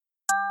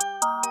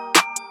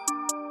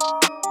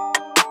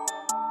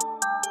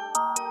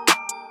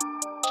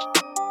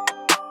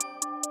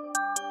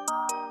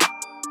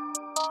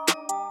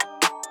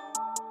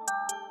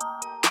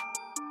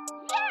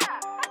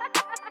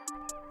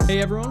Hey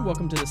everyone,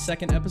 welcome to the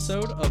second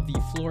episode of the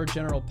Floor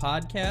General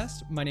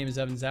Podcast. My name is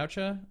Evan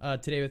Zaucha.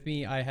 Today with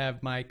me I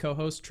have my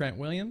co-host Trent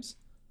Williams.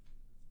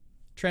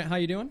 Trent, how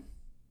you doing?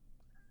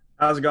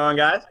 How's it going,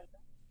 guys?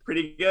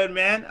 Pretty good,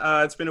 man.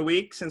 It's been a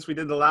week since we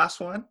did the last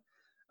one.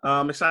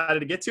 I'm excited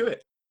to get to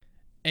it.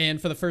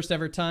 And for the first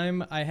ever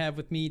time, I have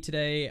with me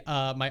today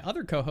my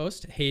other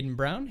co-host, Hayden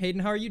Brown. Hayden,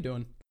 how are you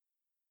doing?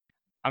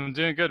 I'm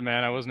doing good,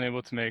 man. I wasn't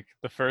able to make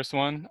the first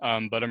one,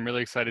 but I'm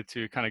really excited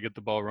to kind of get the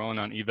ball rolling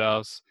on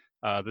evals.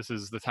 This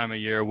is the time of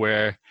year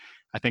where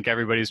I think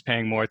everybody's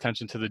paying more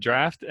attention to the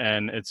draft,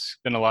 and it's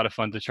been a lot of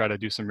fun to try to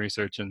do some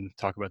research and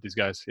talk about these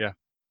guys. Yeah.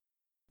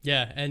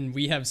 Yeah, and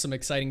we have some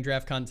exciting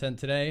draft content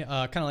today.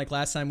 Kind of like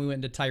last time we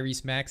went into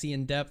Tyrese Maxey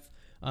in depth.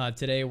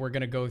 Today we're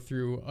going to go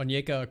through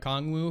Onyeka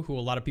Okongwu, who a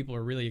lot of people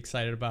are really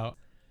excited about.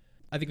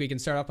 I think we can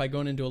start off by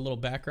going into a little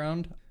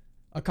background.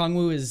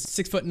 Okongwu is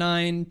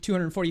 6'9",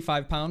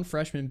 245-pound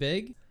freshman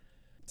big,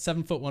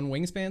 7'1"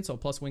 wingspan, so a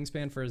plus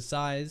wingspan for his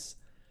size.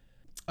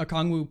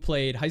 Okongwu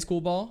played high school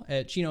ball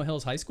at Chino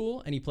Hills High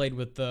School, and he played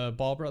with the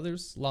Ball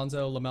brothers,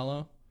 Lonzo,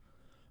 LaMelo.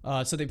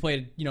 So they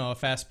played, a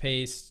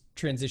fast-paced,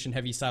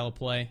 transition-heavy style of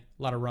play,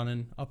 a lot of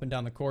running up and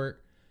down the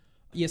court.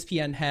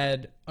 ESPN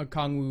had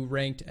Okongwu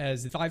ranked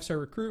as the 5-star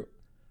recruit,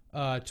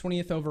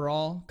 20th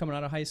overall coming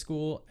out of high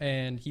school,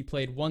 and he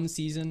played one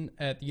season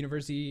at the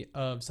University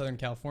of Southern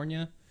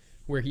California,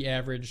 where he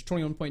averaged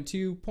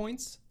 21.2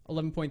 points,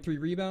 11.3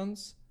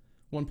 rebounds,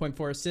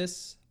 1.4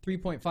 assists,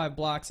 3.5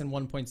 blocks, and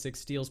 1.6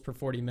 steals per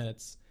 40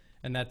 minutes.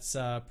 And that's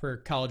per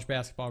College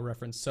Basketball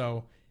Reference.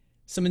 So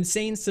some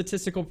insane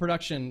statistical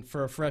production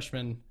for a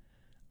freshman.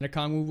 And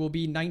Okongwu will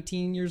be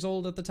 19 years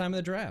old at the time of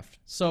the draft.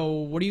 So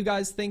what do you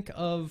guys think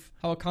of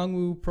how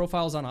Okongwu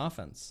profiles on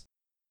offense?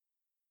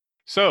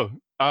 So,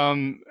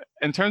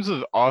 in terms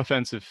of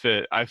offensive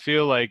fit, I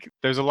feel like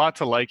there's a lot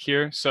to like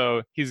here.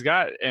 So he's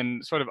got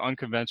an sort of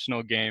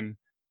unconventional game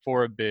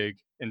for a big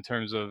in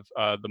terms of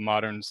the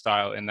modern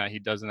style, in that he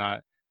does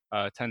not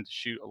tend to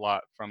shoot a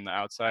lot from the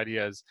outside. He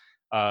has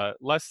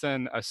less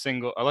than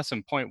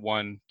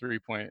 0.1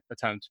 3-point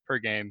attempts per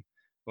game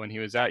when he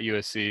was at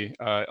USC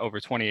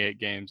over 28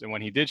 games. And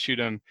when he did shoot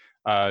him,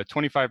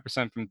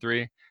 25% from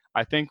three.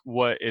 I think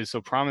what is so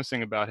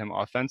promising about him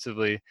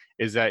offensively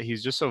is that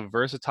he's just so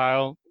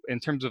versatile in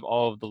terms of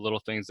all of the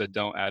little things that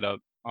don't add up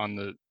on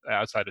the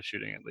outside of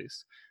shooting, at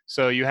least.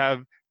 So you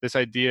have this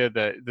idea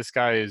that this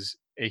guy is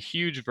a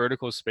huge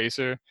vertical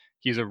spacer.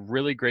 He's a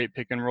really great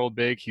pick and roll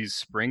big. He's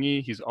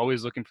springy. He's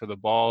always looking for the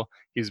ball.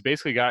 He's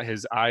basically got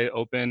his eye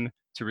open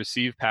to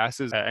receive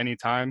passes at any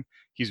time.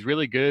 He's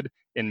really good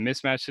in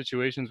mismatch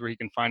situations where he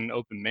can find an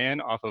open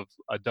man off of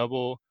a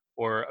double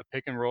or a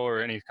pick and roll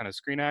or any kind of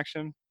screen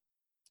action.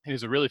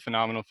 He's a really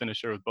phenomenal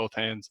finisher with both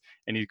hands,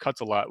 and he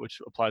cuts a lot, which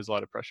applies a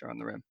lot of pressure on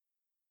the rim.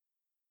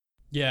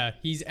 Yeah,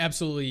 he's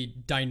absolutely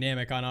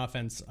dynamic on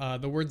offense.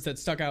 The words that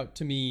stuck out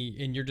to me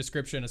in your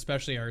description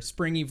especially are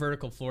springy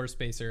vertical floor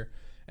spacer,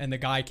 and the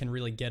guy can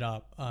really get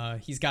up.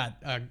 He's got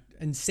an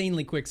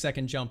insanely quick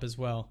second jump as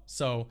well.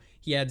 So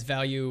he adds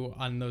value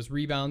on those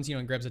rebounds,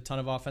 and grabs a ton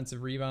of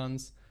offensive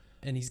rebounds.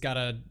 And he's got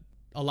a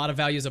lot of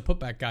value as a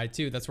putback guy,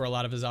 too. That's where a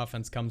lot of his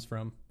offense comes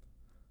from.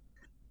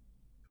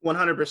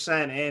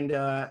 100%.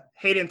 And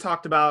Hayden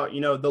talked about,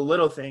 the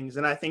little things.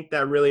 And I think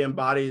that really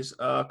embodies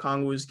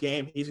Okongwu's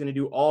game. He's going to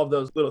do all of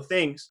those little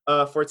things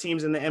for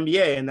teams in the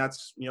NBA. And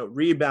that's,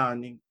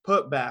 rebounding,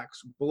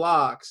 putbacks,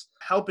 blocks,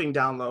 helping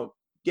down low,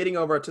 getting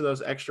over to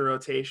those extra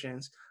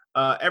rotations,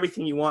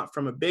 everything you want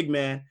from a big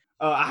man.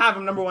 I have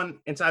him number one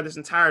inside this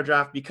entire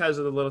draft because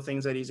of the little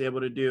things that he's able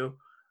to do.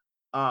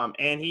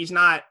 And he's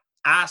not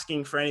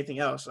asking for anything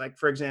else. Like,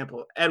 for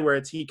example,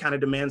 Edwards, he kind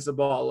of demands the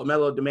ball.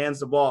 LaMelo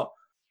demands the ball.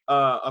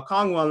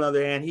 Okongwu, on the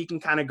other hand, he can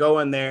kind of go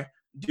in there,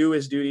 do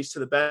his duties to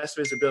the best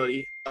of his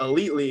ability,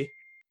 elitely,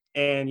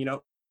 and,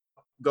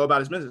 go about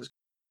his business.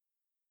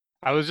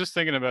 I was just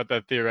thinking about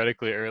that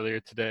theoretically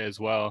earlier today as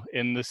well,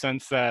 in the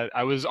sense that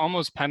I was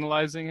almost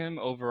penalizing him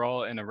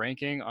overall in a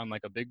ranking on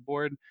like a big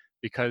board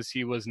because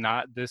he was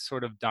not this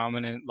sort of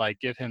dominant, like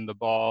give him the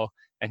ball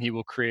and he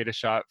will create a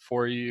shot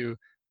for you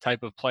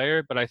type of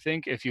player. But I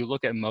think if you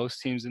look at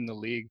most teams in the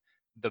league,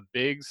 the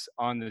bigs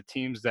on the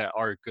teams that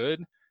are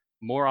good,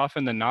 more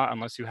often than not,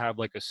 unless you have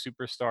like a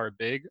superstar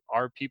big,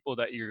 are people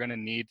that you're going to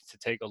need to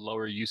take a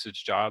lower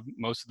usage job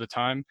most of the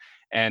time.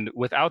 And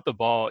without the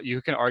ball,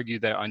 you can argue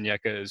that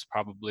Onyeka is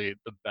probably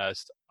the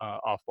best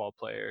off-ball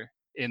player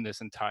in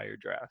this entire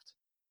draft.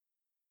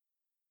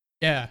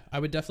 Yeah, I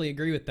would definitely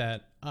agree with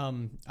that.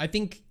 I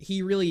think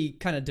he really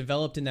kind of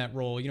developed in that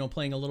role,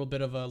 playing a little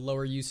bit of a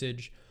lower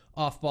usage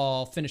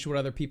off-ball, finish what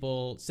other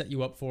people set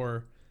you up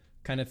for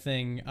kind of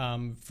thing,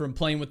 from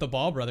playing with the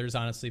Ball brothers,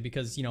 honestly,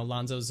 because,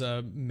 Lonzo's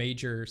a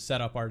major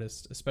setup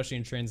artist, especially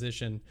in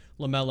transition.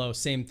 LaMelo,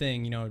 same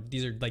thing.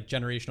 These are like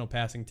generational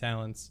passing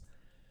talents.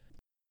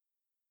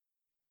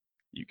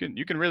 You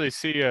can really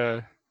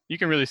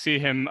see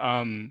him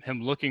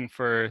looking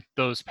for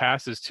those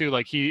passes too.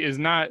 Like, he is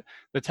not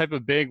the type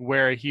of big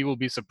where he will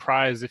be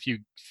surprised if you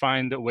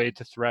find a way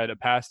to thread a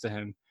pass to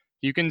him.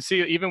 You can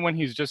see even when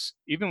he's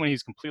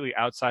completely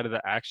outside of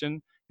the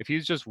action, if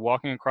he's just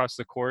walking across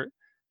the court,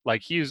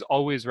 like he's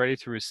always ready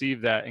to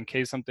receive that in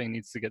case something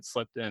needs to get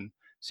slipped in.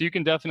 So you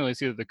can definitely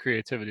see that the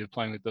creativity of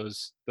playing with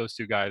those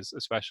two guys,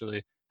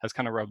 especially, has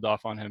kind of rubbed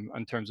off on him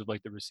in terms of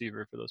like the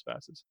receiver for those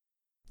passes.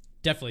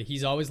 Definitely,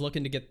 he's always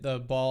looking to get the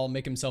ball,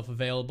 make himself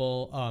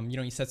available.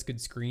 He sets good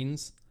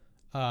screens.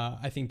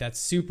 I think that's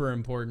super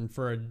important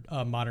for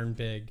a modern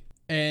big.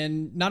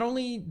 And not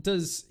only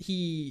does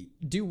he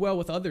do well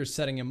with others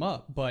setting him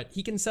up, but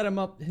he can set him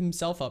up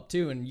himself up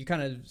too. And you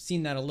kind of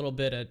seen that a little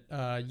bit at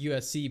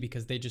USC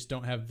because they just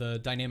don't have the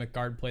dynamic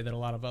guard play that a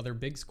lot of other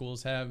big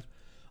schools have.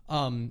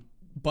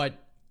 But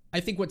I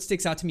think what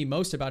sticks out to me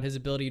most about his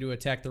ability to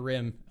attack the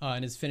rim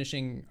and his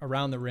finishing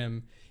around the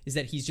rim is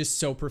that he's just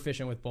so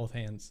proficient with both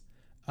hands.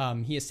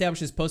 He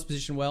establishes post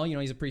position well.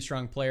 He's a pretty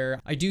strong player.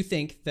 I do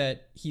think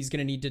that he's going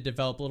to need to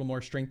develop a little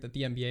more strength at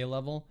the NBA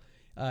level.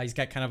 He's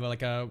got kind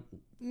of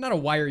not a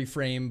wiry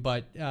frame,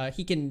 but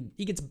he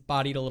gets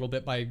bodied a little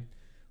bit by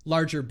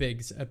larger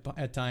bigs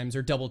at times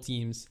or double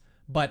teams.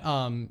 But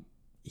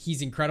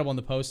he's incredible in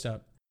the post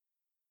up.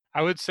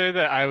 I would say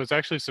that I was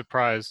actually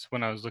surprised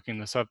when I was looking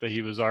this up that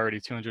he was already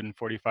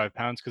 245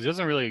 pounds because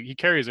he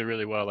carries it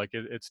really well. Like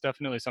it's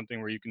definitely something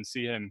where you can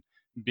see him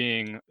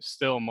being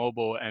still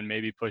mobile and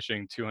maybe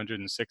pushing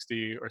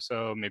 260 or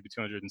so, maybe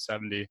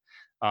 270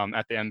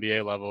 at the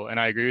NBA level. And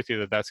I agree with you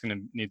that that's going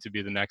to need to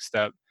be the next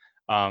step.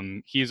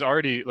 He's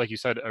already, like you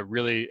said, a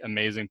really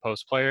amazing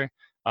post player.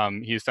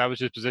 He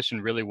established his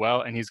position really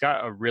well, and he's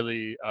got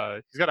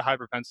a high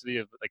propensity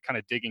of like kind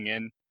of digging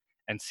in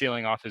and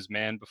sealing off his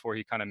man before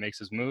he kind of makes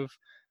his move.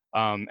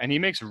 And he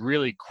makes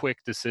really quick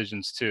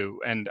decisions too.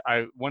 And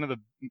one of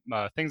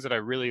the things that I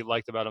really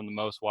liked about him the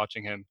most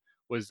watching him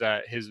was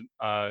that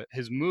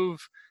his move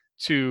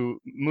to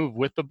move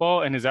with the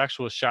ball and his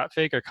actual shot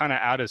fake are kind of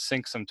out of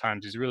sync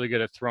sometimes. He's really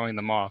good at throwing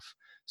them off.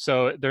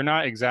 So they're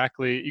not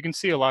exactly, you can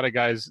see a lot of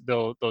guys,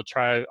 they'll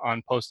try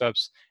on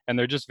post-ups and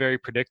they're just very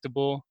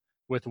predictable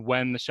with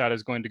when the shot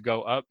is going to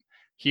go up.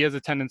 He has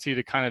a tendency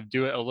to kind of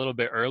do it a little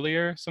bit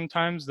earlier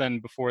sometimes than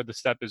before the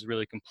step is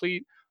really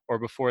complete or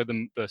before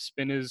the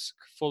spin is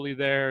fully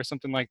there or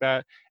something like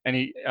that. And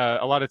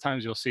a lot of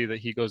times you'll see that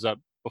he goes up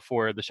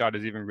before the shot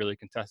is even really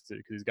contested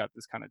because he's got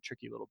this kind of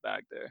tricky little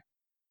bag there.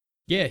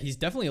 Yeah, he's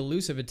definitely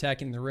elusive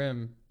attacking the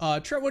rim.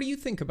 Trent, what do you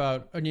think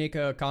about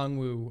Onyeka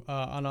Okongwu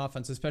on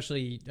offense,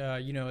 especially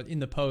in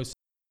the post?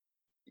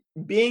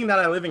 Being that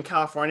I live in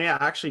California,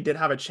 I actually did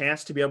have a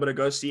chance to be able to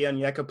go see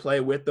Onyeka play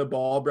with the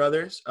Ball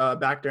brothers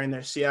back during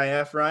their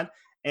CIF run.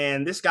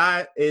 And this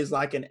guy is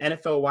like an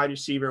NFL wide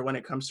receiver when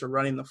it comes to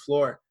running the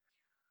floor.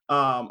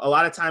 A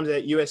lot of times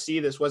at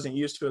USC, this wasn't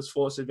used to its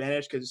fullest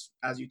advantage because,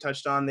 as you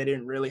touched on, they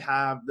didn't really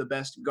have the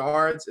best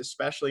guards,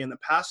 especially in the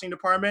passing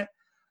department.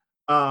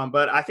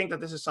 But I think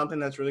that this is something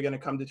that's really going to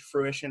come to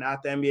fruition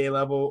at the NBA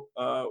level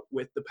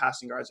with the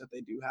passing guards that they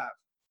do have.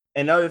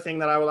 Another thing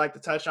that I would like to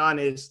touch on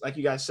is, like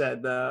you guys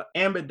said, the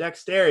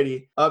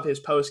ambidexterity of his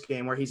post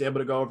game where he's able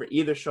to go over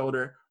either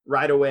shoulder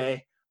right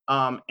away.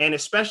 And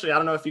especially, I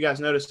don't know if you guys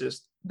noticed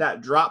this,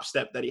 that drop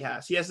step that he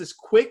has. He has this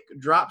quick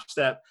drop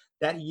step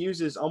that he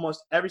uses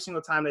almost every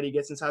single time that he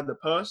gets inside the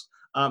post.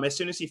 As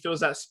soon as he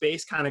feels that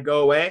space kind of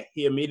go away,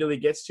 he immediately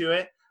gets to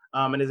it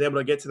and is able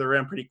to get to the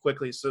rim pretty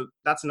quickly. So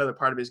that's another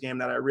part of his game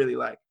that I really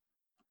like.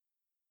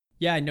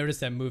 Yeah, I noticed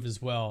that move as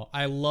well.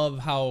 I love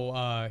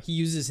how he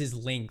uses his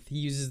length. He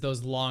uses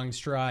those long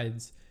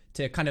strides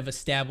to kind of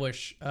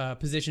establish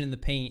position in the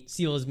paint,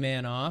 seal his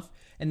man off.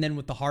 And then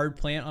with the hard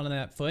plant on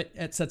that foot,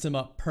 it sets him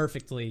up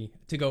perfectly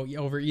to go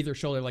over either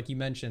shoulder, like you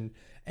mentioned.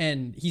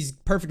 And he's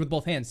perfect with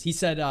both hands. He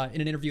said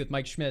in an interview with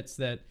Mike Schmitz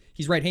that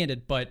he's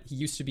right-handed, but he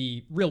used to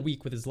be real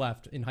weak with his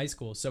left in high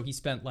school. So he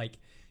spent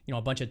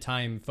a bunch of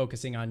time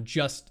focusing on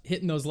just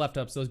hitting those left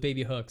ups, those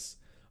baby hooks,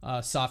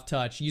 soft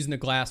touch, using the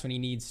glass when he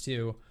needs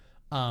to.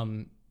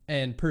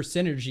 And per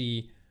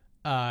synergy,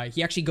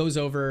 he actually goes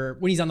over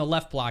when he's on the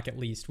left block, at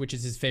least, which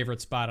is his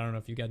favorite spot. I don't know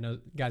if you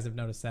guys have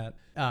noticed that.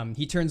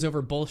 He turns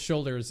over both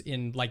shoulders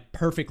in like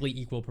perfectly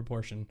equal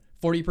proportion.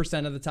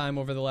 40% of the time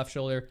over the left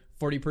shoulder,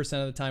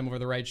 40% of the time over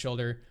the right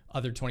shoulder,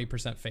 other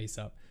 20% face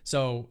up.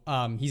 So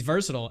he's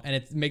versatile, and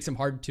it makes him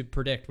hard to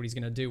predict what he's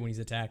going to do when he's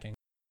attacking.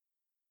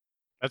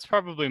 That's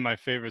probably my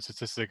favorite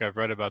statistic I've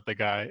read about the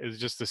guy is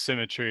just the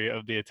symmetry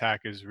of the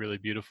attack is really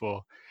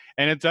beautiful.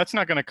 And that's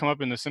not going to come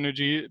up in the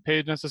synergy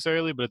page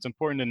necessarily, but it's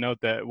important to note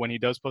that when he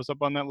does post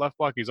up on that left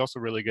block, he's also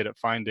really good at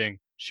finding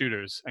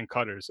shooters and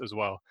cutters as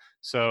well.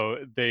 So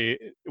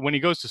when he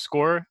goes to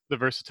score, the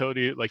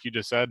versatility, like you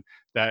just said,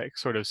 that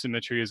sort of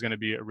symmetry is going to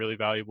be a really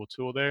valuable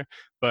tool there.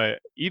 But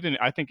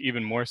I think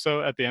even more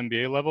so at the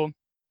NBA level,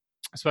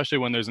 especially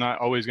when there's not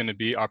always going to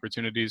be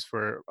opportunities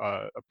for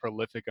a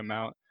prolific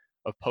amount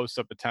of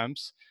post-up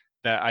attempts,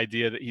 that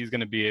idea that he's going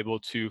to be able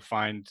to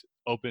find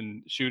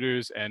open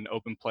shooters and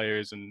open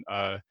players and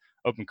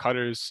open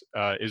cutters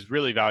is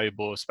really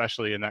valuable,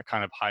 especially in that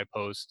kind of high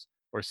post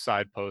or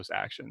side post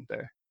action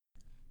there.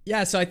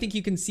 Yeah, so I think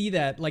you can see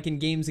that like in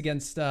games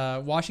against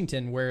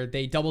Washington where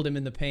they doubled him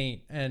in the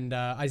paint and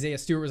Isaiah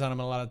Stewart was on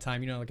him a lot of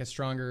time, like a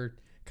stronger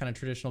kind of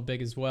traditional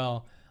big as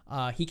well.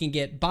 he can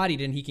get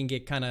bodied and he can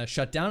get kind of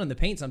shut down in the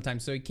paint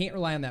sometimes. So he can't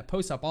rely on that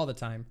post up all the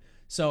time.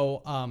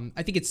 So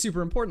I think it's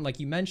super important, like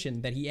you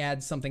mentioned, that he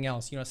adds something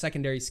else, a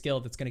secondary skill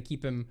that's going to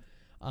keep him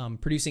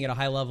producing at a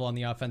high level on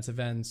the offensive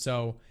end.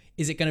 So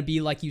is it going to be,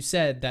 like you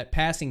said, that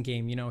passing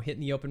game, hitting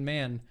the open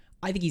man?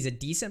 I think he's a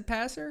decent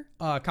passer.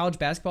 College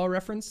Basketball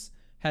Reference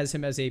has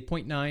him as a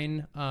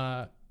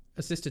 0.9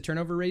 assist to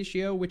turnover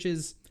ratio, which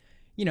is,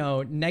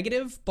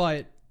 negative,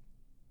 but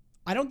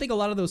I don't think a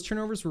lot of those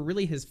turnovers were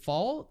really his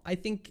fault. I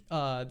think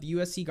the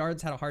USC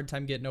guards had a hard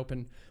time getting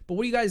open. But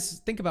what do you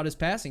guys think about his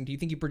passing? Do you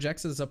think he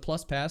projects as a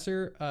plus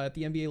passer at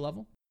the NBA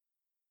level?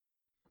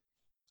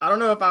 I don't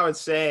know if I would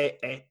say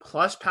a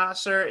plus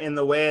passer in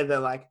the way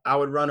that like I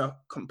would run a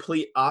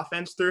complete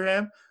offense through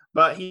him,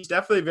 but he's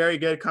definitely very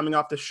good coming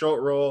off the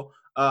short roll,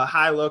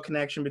 high-low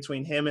connection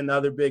between him and the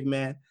other big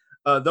man.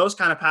 Those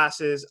kind of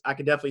passes I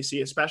could definitely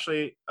see,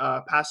 especially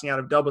passing out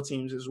of double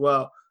teams as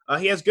well.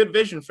 He has good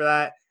vision for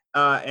that,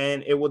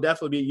 and it will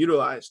definitely be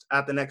utilized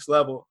at the next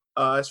level.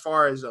 As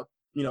far as a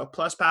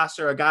plus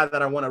passer, a guy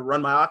that I want to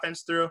run my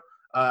offense through,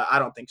 I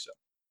don't think so.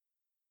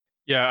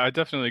 Yeah, I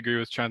definitely agree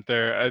with Trent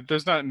there.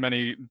 There's not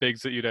many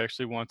bigs that you'd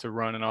actually want to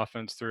run an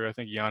offense through. I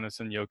think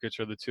Giannis and Jokic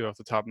are the two off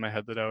the top of my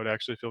head that I would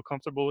actually feel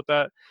comfortable with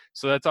that.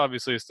 So that's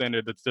obviously a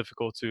standard that's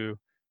difficult to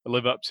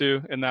live up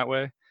to in that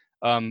way.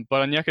 But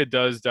Onyeka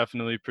does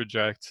definitely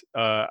project.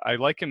 I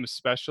like him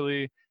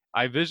especially.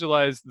 I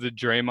visualize the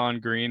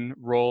Draymond Green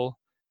role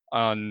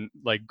on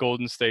like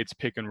Golden State's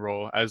pick and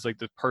roll as like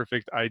the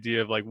perfect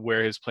idea of like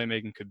where his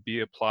playmaking could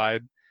be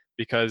applied,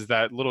 because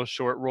that little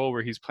short roll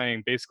where he's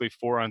playing basically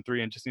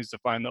 4-on-3 and just needs to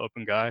find the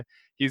open guy.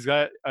 He's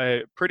got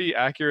a pretty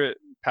accurate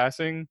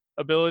passing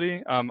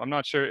ability. I'm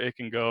not sure it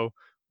can go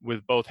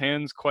with both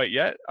hands quite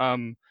yet,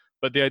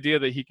 but the idea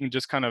that he can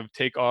just kind of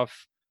take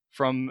off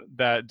from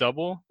that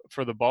double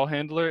for the ball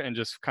handler and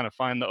just kind of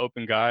find the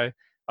open guy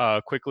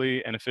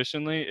quickly and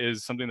efficiently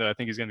is something that I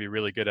think he's going to be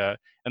really good at.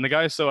 And the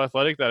guy is so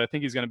athletic that I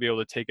think he's going to be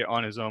able to take it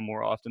on his own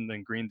more often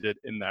than Green did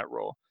in that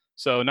role.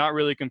 So not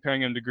really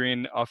comparing him to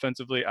Green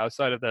offensively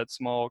outside of that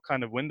small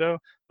kind of window,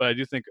 but I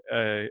do think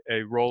a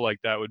role like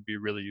that would be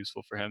really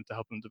useful for him to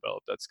help him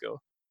develop that skill.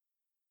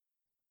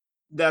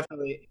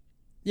 Definitely.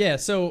 Yeah,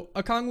 so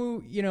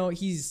Okongwu,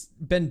 he's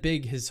been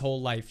big his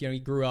whole life. He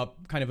grew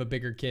up kind of a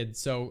bigger kid.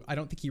 So I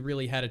don't think he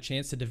really had a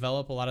chance to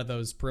develop a lot of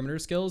those perimeter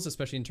skills,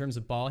 especially in terms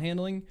of ball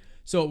handling.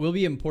 So it will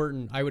be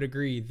important, I would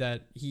agree,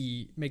 that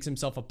he makes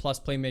himself a plus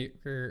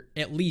playmaker,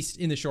 at least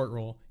in the short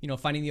roll,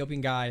 finding the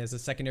open guy as a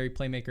secondary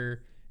playmaker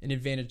in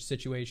advantage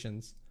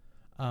situations.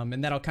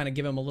 And that'll kind of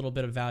give him a little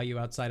bit of value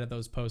outside of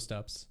those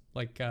post-ups,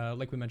 like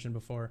we mentioned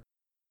before.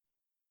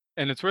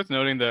 And it's worth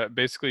noting that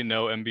basically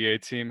no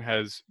NBA team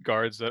has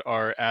guards that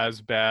are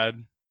as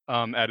bad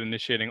at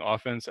initiating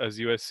offense as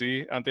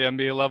USC at the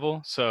NBA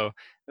level. So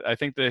I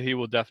think that he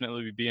will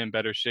definitely be in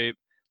better shape.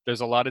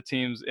 There's a lot of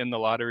teams in the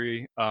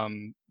lottery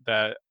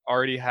that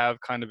already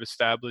have kind of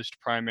established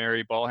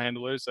primary ball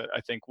handlers that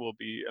I think will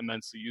be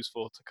immensely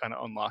useful to kind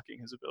of unlocking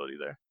his ability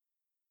there.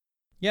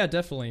 Yeah,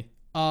 definitely.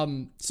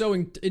 So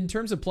in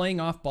terms of playing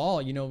off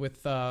ball,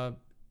 with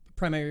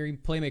primary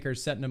playmakers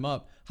setting him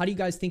up, how do you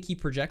guys think he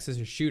projects as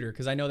a shooter?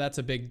 Because I know that's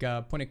a big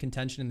point of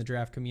contention in the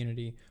draft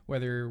community,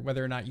 whether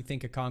or not you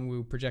think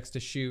Okongwu projects to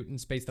shoot and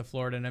space the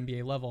floor at an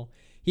NBA level.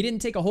 He didn't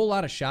take a whole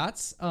lot of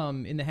shots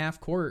in the half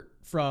court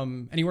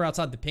from anywhere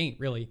outside the paint,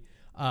 really.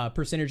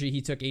 Per synergy,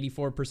 he took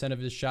 84% of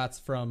his shots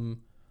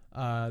from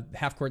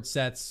half court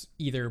sets,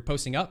 either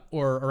posting up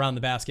or around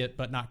the basket,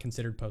 but not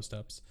considered post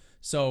ups.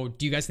 So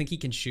do you guys think he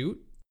can shoot?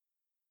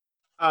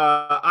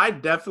 I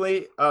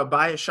definitely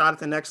buy a shot at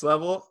the next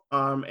level.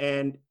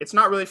 And it's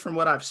not really from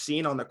what I've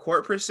seen on the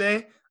court per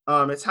se.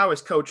 It's how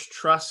his coach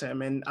trusts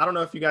him. And I don't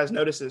know if you guys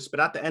notice this, but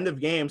at the end of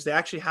games, they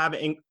actually have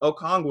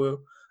Okongwu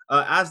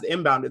as the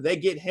inbounder. They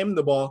get him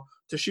the ball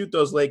to shoot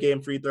those late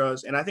game free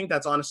throws. And I think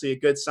that's honestly a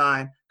good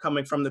sign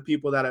coming from the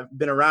people that have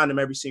been around him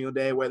every single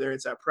day, whether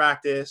it's at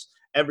practice,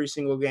 every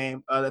single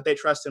game, that they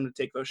trust him to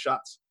take those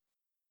shots.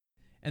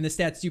 And the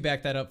stats do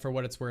back that up for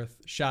what it's worth.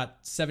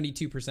 Shot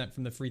 72%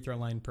 from the free throw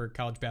line per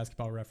College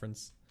Basketball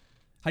Reference.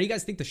 How do you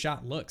guys think the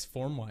shot looks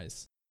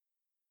form-wise?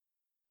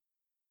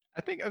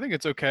 I think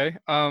it's okay.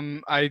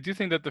 I do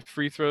think that the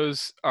free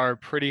throws are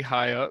pretty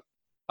high up.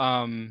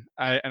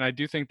 I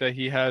do think that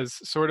he has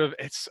sort of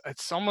it's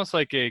almost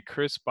like a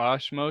Chris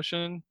Bosh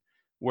motion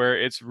where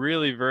it's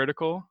really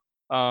vertical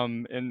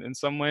in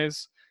some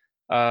ways.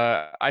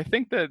 I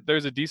think that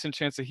there's a decent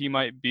chance that he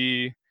might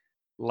be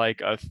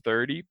like a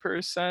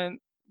 30%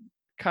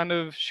 kind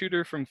of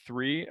shooter from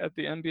three at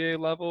the NBA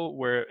level,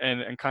 where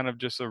and kind of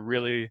just a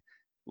really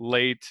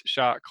late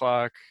shot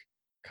clock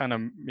kind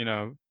of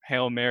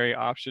Hail Mary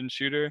option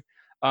shooter.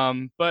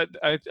 But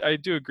I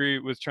do agree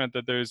with Trent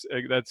that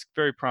that's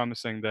very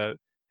promising that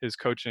his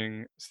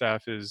coaching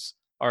staff is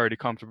already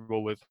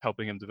comfortable with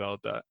helping him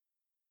develop that.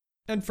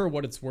 And for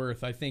what it's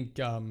worth, I think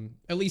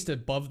at least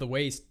above the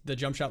waist, the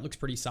jump shot looks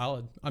pretty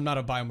solid. I'm not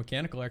a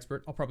biomechanical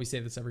expert. I'll probably say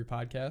this every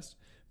podcast,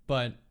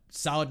 but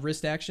solid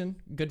wrist action,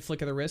 good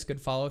flick of the wrist,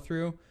 good follow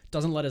through.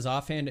 Doesn't let his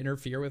offhand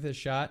interfere with his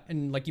shot.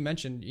 And like you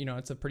mentioned,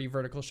 it's a pretty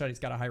vertical shot. He's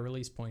got a high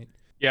release point.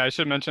 Yeah, I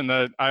should mention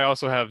that I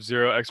also have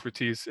zero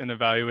expertise in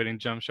evaluating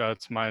jump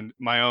shots.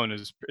 My own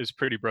is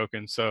pretty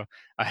broken, so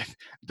I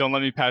don't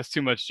let me pass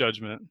too much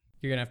judgment.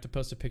 You're going to have to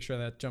post a picture of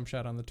that jump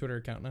shot on the Twitter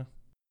account now.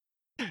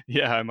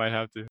 Yeah, I might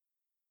have to.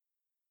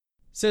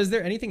 So is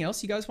there anything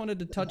else you guys wanted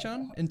to touch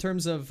on in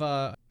terms of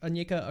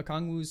Onyeka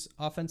Okongwu's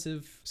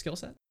offensive skill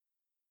set?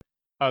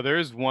 There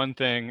is one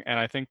thing, and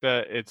I think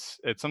that it's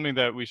something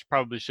that we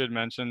probably should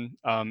mention,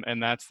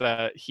 and that's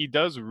that he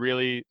does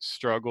really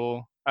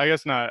struggle. I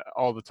guess not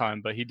all the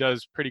time, but he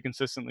does pretty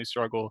consistently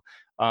struggle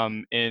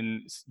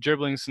in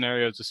dribbling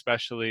scenarios,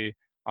 especially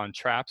on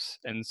traps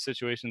and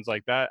situations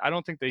like that. I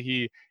don't think that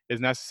he is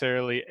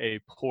necessarily a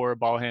poor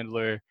ball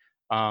handler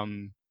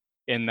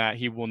in that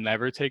he will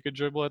never take a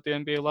dribble at the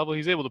NBA level.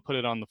 He's able to put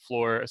it on the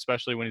floor,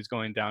 especially when he's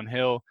going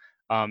downhill.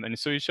 And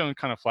so he's shown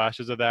kind of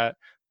flashes of that.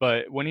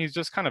 But when he's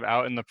just kind of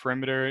out in the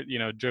perimeter,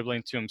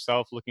 dribbling to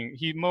himself,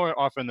 he more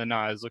often than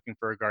not is looking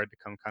for a guard to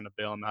come kind of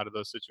bail him out of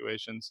those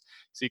situations.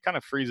 So he kind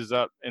of freezes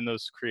up in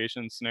those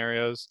creation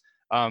scenarios.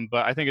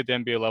 But I think at the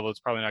NBA level, it's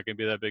probably not going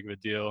to be that big of a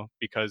deal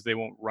because they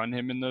won't run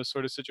him in those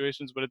sort of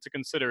situations. But it's a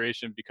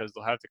consideration because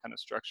they'll have to kind of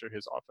structure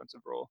his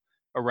offensive role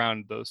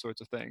around those sorts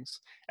of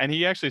things. And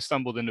he actually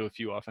stumbled into a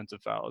few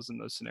offensive fouls in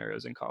those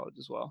scenarios in college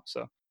as well.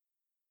 So.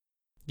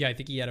 Yeah, I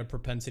think he had a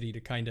propensity to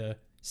kind of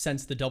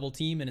sense the double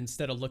team, and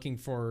instead of looking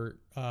for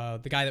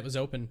the guy that was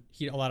open,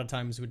 he a lot of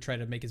times would try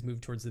to make his move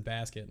towards the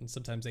basket, and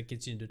sometimes that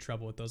gets you into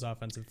trouble with those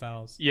offensive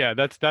fouls. Yeah,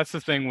 that's the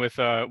thing with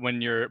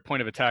when your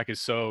point of attack is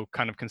so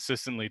kind of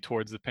consistently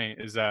towards the paint,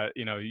 is that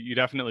you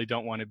definitely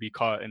don't want to be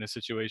caught in a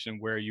situation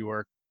where you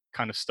are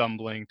kind of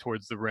stumbling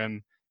towards the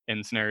rim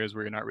in scenarios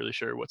where you're not really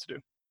sure what to do.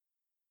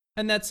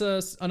 And that's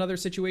another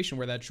situation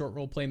where that short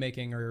roll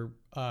playmaking or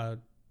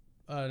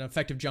an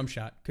effective jump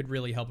shot could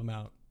really help him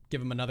out,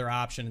 give him another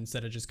option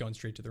instead of just going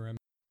straight to the rim.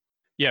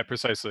 Yeah,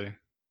 precisely.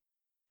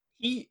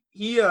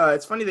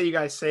 It's funny that you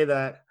guys say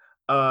that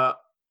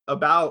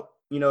about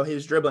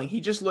his dribbling.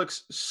 He just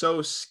looks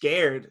so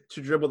scared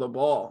to dribble the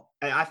ball.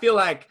 And I feel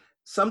like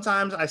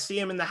sometimes I see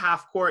him in the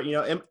half court,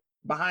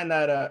 behind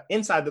that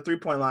inside the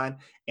 3-point line,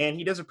 and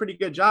he does a pretty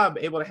good job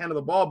able to handle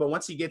the ball. But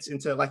once he gets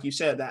into, like you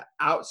said, that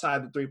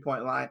outside the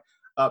 3-point line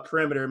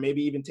perimeter,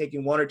 maybe even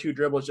taking one or two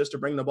dribbles just to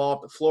bring the ball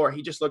up the floor,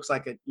 he just looks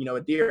like a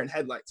deer in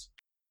headlights.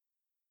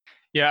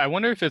 Yeah, I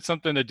wonder if it's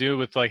something to do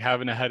with like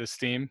having a head of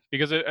steam,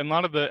 because a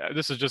lot of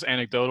this is just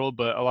anecdotal,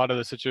 but a lot of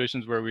the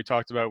situations where we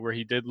talked about where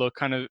he did look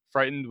kind of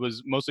frightened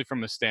was mostly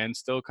from a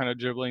standstill kind of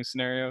dribbling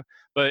scenario.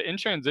 But in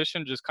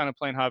transition, just kind of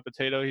playing hot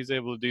potato, he's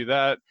able to do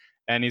that,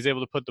 and he's able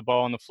to put the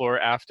ball on the floor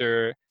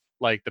after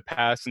like the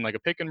pass and like a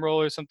pick and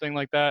roll or something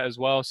like that as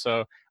well.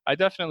 So I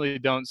definitely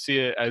don't see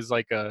it as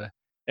like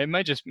it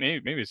might just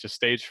maybe it's just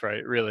stage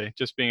fright, really,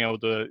 just being able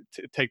to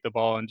take the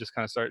ball and just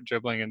kind of start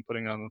dribbling and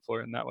putting it on the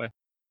floor in that way.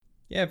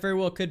 Yeah, it very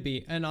well could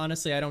be. And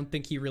honestly, I don't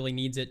think he really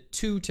needs it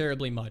too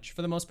terribly much.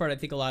 For the most part, I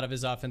think a lot of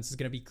his offense is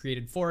going to be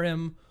created for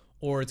him,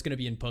 or it's going to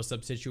be in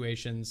post-up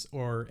situations,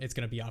 or it's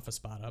going to be off a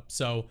spot up.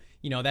 So,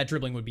 that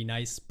dribbling would be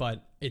nice,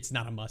 but it's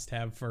not a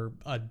must-have for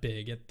a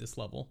big at this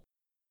level.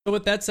 So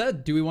with that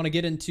said, do we want to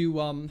get into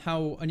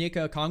how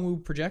Onyeka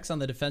Okongwu projects on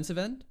the defensive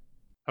end?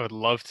 I would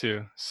love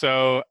to.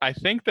 So I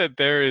think that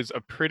there is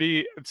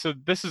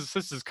this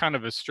is kind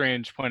of a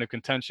strange point of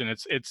contention.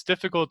 It's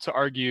difficult to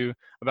argue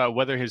about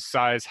whether his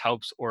size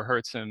helps or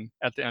hurts him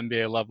at the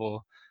NBA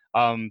level.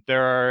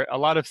 There are a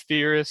lot of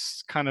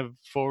theorists, kind of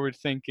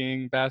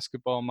forward-thinking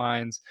basketball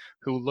minds,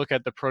 who look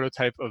at the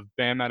prototype of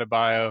Bam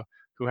Adebayo,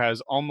 who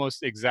has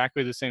almost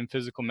exactly the same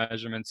physical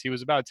measurements. He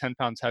was about 10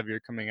 pounds heavier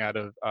coming out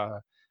of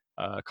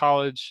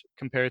college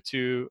compared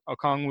to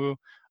Okongwu.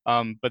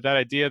 But that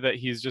idea that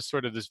he's just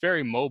sort of this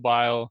very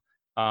mobile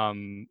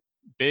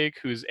big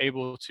who's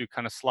able to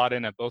kind of slot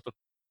in at both the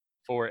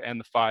 4 and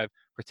the 5,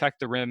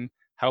 protect the rim,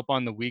 help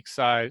on the weak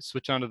side,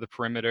 switch onto the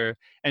perimeter,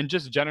 and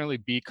just generally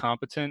be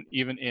competent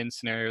even in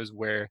scenarios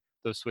where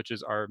those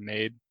switches are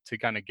made to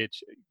kind of get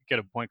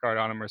a point guard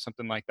on him or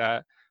something like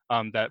that,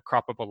 that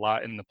crop up a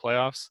lot in the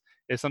playoffs,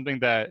 is something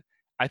that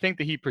I think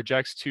that he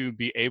projects to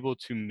be able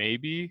to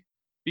maybe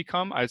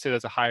become. I'd say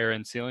that's a higher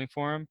end ceiling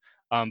for him.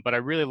 But I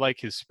really like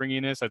his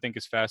springiness. I think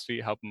his fast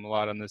feet help him a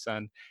lot on this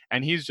end.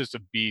 And he's just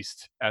a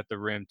beast at the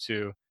rim,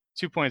 too.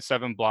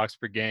 2.7 blocks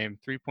per game,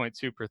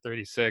 3.2 per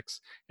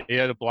 36. He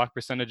had a block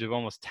percentage of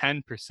almost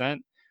 10%,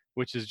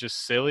 which is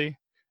just silly.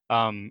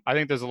 I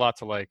think there's a lot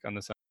to like on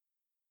this end.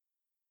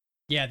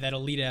 Yeah, that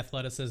elite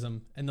athleticism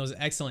and those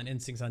excellent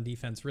instincts on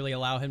defense really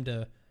allow him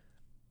to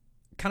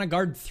kind of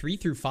guard 3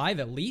 through 5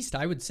 at least,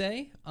 I would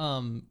say.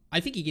 I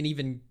think he can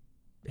even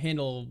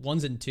handle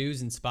 1s and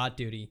 2s in spot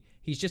duty.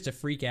 He's just a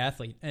freak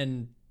athlete,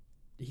 and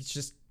he's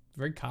just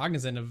very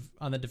cognizant of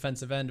on the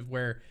defensive end of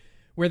where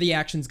the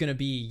action's going to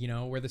be,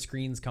 where the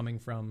screen's coming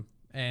from,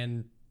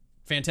 and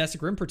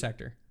fantastic rim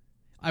protector.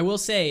 I will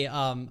say,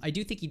 I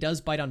do think he does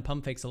bite on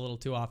pump fakes a little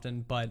too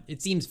often, but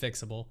it seems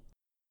fixable.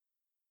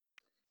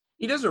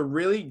 He does a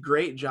really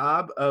great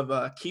job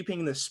of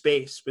keeping the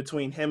space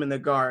between him and the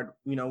guard,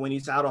 when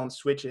he's out on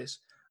switches.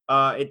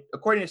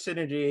 According to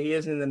Synergy, he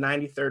is in the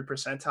 93rd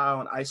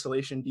percentile in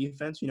isolation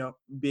defense,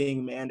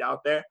 being manned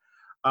out there.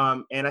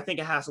 And I think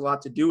it has a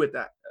lot to do with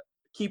that,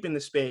 keeping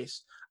the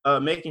space,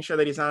 making sure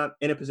that he's not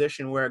in a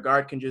position where a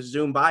guard can just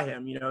zoom by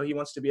him. He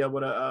wants to be able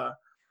to,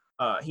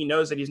 he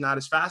knows that he's not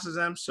as fast as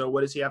them. So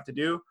what does he have to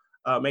do?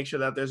 Make sure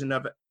that there's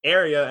enough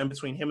area in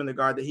between him and the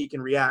guard that he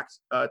can react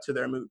to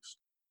their moves.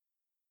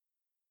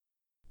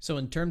 So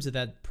in terms of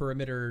that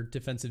perimeter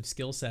defensive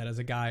skill set, as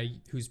a guy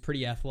who's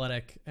pretty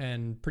athletic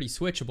and pretty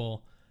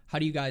switchable, how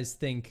do you guys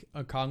think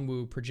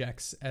Okongwu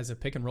projects as a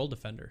pick and roll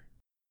defender?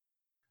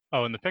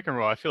 Oh, in the pick and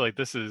roll, I feel like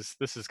this is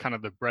kind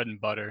of the bread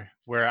and butter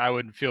where I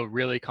would feel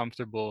really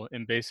comfortable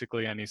in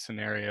basically any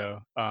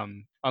scenario,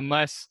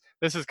 unless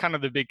this is kind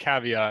of the big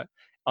caveat,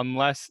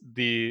 unless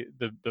the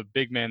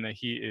big man that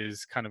he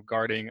is kind of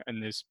guarding in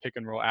this pick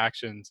and roll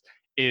actions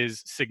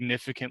is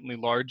significantly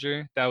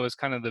larger. That was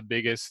kind of the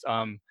biggest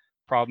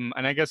problem,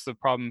 and I guess the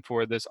problem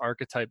for this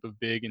archetype of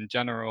big in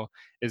general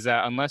is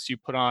that unless you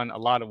put on a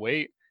lot of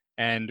weight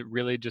and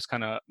really just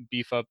kind of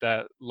beef up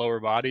that lower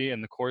body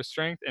and the core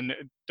strength. And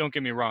don't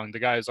get me wrong, the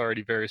guy is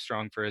already very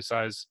strong for his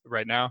size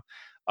right now.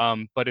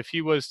 But if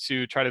he was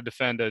to try to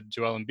defend a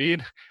Joel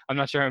Embiid, I'm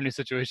not sure how many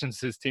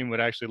situations his team would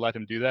actually let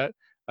him do that.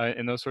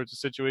 In those sorts of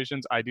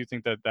situations, I do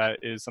think that that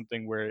is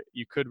something where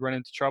you could run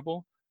into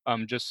trouble,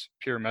 just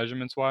pure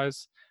measurements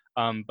wise.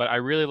 But I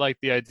really like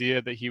the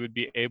idea that he would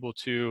be able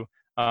to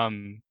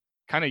kind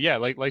of, yeah,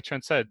 like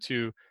Trent said,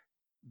 to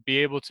be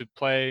able to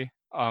play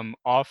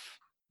off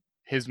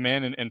his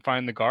man and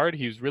find the guard.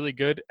 He was really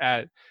good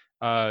at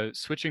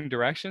switching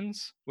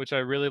directions, which I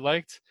really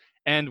liked.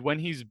 And when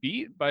he's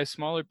beat by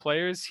smaller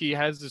players, he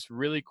has this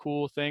really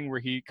cool thing where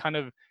he kind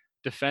of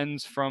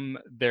defends from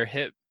their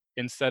hip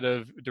instead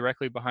of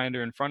directly behind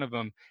or in front of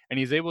them. And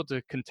he's able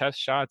to contest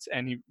shots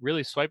and he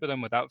really swipe at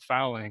them without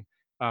fouling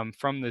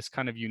from this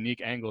kind of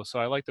unique angle. So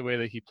I like the way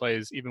that he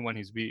plays even when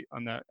he's beat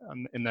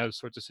in those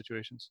sorts of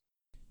situations.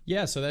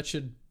 Yeah, so that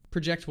should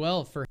project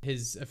well for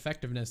his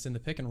effectiveness in the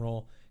pick and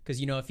roll. Because,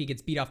 if he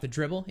gets beat off the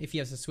dribble, if he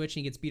has a switch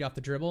and he gets beat off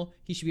the dribble,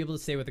 he should be able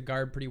to stay with the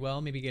guard pretty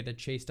well, maybe get a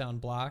chase down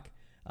block.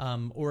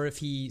 Or if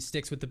he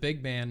sticks with the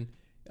big man,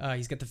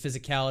 he's got the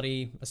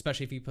physicality,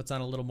 especially if he puts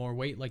on a little more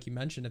weight, like you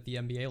mentioned at the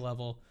NBA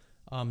level,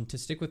 to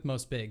stick with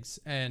most bigs.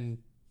 And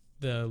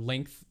the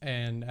length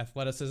and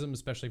athleticism,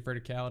 especially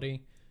verticality,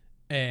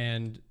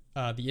 and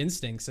the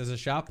instincts as a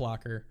shot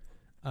blocker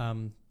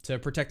to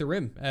protect the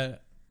rim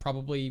at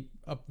probably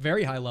a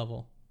very high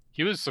level.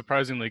 He was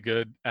surprisingly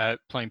good at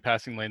playing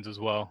passing lanes as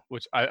well,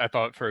 which I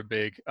thought for a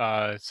big.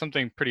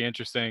 Something pretty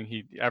interesting.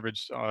 He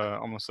averaged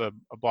almost a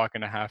block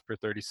and a half per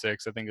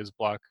 36. I think his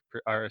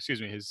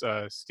his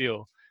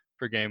steal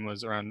per game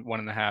was around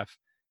 1.5,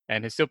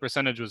 and his steal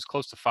percentage was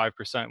close to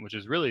 5%, which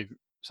is really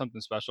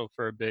something special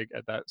for a big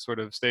at that sort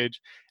of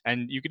stage.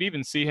 And you could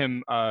even see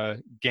him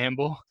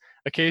gamble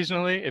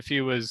occasionally if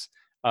he was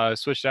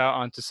switched out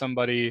onto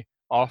somebody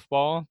off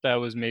ball that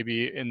was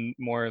maybe in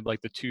more like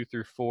the 2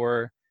 through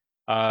 4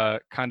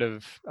 kind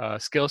of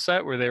skill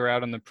set where they were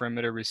out on the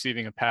perimeter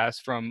receiving a pass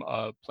from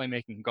a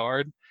playmaking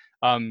guard.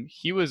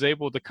 He was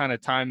able to kind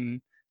of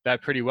time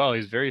that pretty well.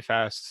 He's very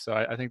fast. So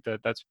I think that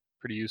that's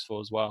pretty useful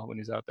as well when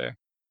he's out there.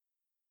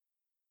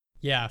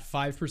 Yeah,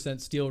 5%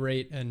 steal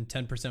rate and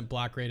 10%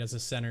 block rate as a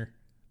center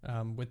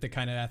with the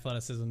kind of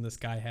athleticism this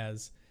guy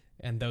has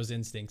and those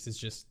instincts is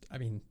just,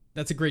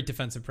 that's a great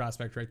defensive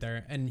prospect right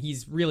there. And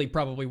he's really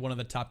probably one of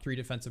the top 3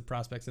 defensive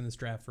prospects in this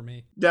draft for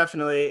me.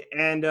 Definitely.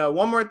 And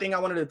one more thing I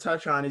wanted to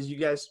touch on is you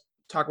guys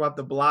talk about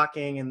the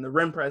blocking and the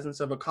rim presence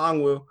of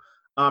Okongwu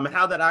and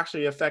how that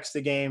actually affects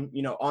the game,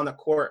 on the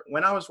court.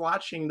 When I was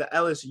watching the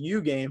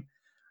LSU game,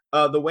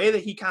 the way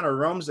that he kind of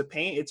roams the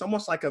paint, it's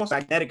almost like a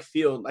magnetic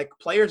field. Like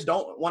players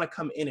don't want to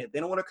come in it. They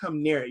don't want to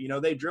come near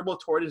it. They dribble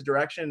toward his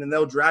direction and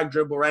they'll drag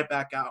dribble right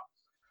back out.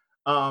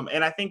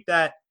 And I think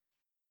that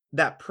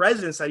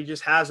presence that he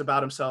just has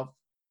about himself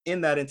in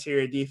that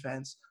interior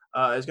defense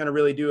is going to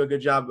really do a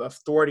good job of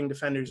thwarting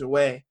defenders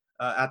away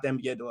at the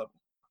NBA level.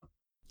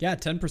 Yeah,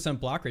 10%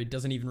 block rate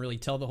doesn't even really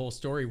tell the whole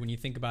story when you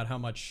think about how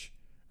much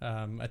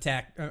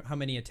how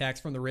many attacks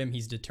from the rim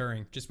he's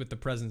deterring just with the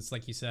presence,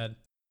 like you said.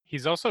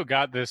 He's also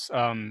got this.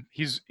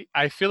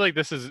 I feel like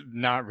this is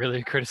not really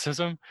a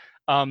criticism,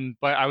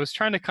 but I was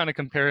trying to kind of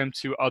compare him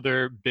to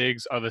other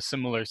bigs of a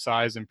similar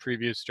size in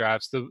previous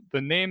drafts.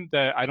 The name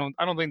that I don't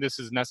think this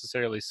is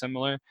necessarily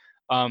similar,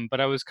 but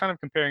I was kind of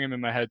comparing him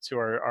in my head to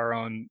our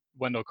own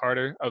Wendell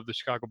Carter of the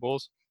Chicago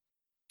Bulls.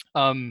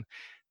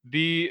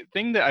 The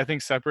thing that I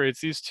think separates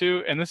these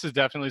two, and this is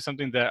definitely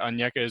something that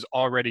Onyeka is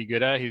already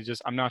good at,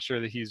 I'm not sure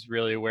that he's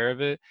really aware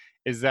of it,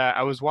 is that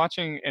I was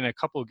watching in a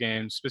couple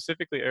games,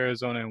 specifically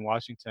Arizona and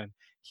Washington.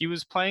 He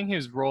was playing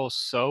his role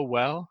so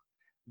well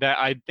that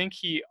I think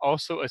he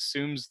also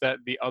assumes that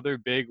the other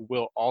big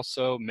will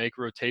also make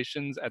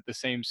rotations at the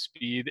same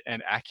speed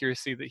and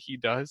accuracy that he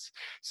does.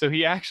 So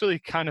he actually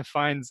kind of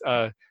finds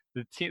the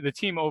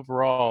team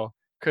overall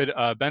could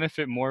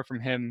benefit more from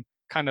him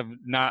kind of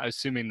not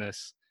assuming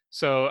this.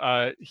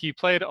 So he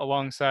played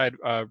alongside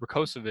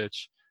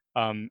Rakocevic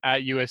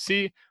at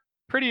USC.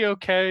 Pretty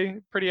okay,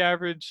 pretty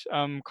average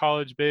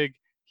college big.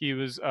 He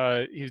was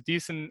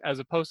decent as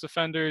a post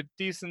defender,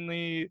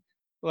 decently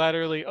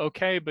laterally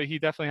okay, but he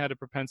definitely had a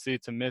propensity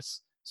to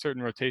miss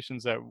certain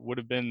rotations that would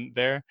have been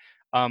there.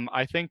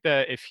 I think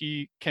that if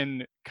he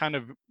can kind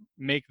of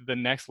make the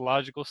next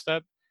logical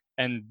step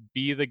and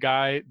be the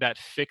guy that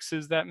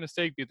fixes that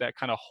mistake, be that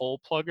kind of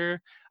hole plugger,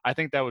 I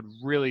think that would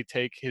really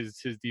take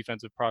his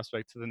defensive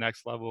prospect to the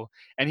next level.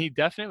 And he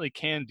definitely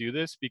can do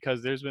this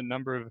because there's been a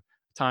number of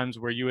times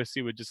where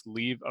USC would just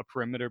leave a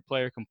perimeter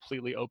player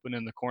completely open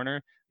in the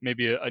corner,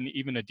 maybe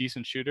even a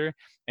decent shooter,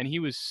 and he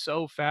was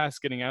so fast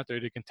getting out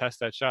there to contest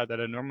that shot that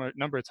a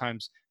number of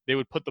times they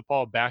would put the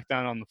ball back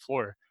down on the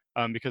floor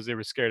because they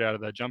were scared out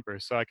of that jumper.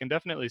 So I can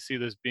definitely see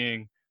this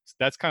being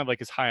that's kind of like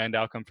his high end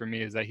outcome for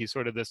me, is that he's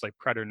sort of this like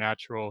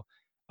preternatural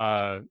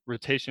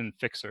rotation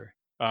fixer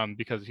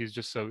because he's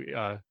just so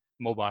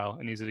mobile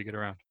and easy to get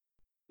around.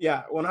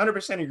 Yeah,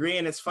 100% agree.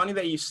 And it's funny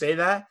that you say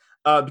that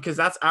because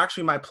that's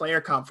actually my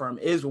player comp for him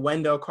is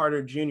Wendell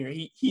Carter Jr.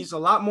 He's a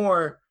lot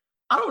more.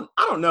 I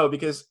don't know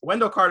because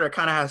Wendell Carter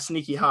kind of has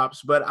sneaky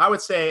hops, but I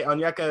would say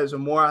Onyeka is a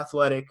more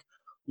athletic,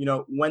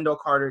 Wendell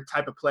Carter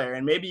type of player.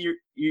 And maybe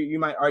you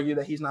might argue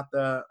that he's not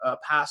the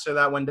passer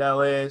that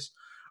Wendell is,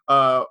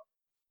 or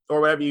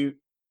whatever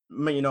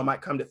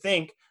might come to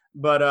think.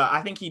 But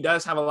I think he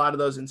does have a lot of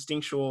those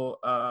instinctual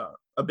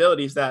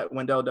abilities that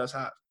Wendell does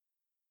have.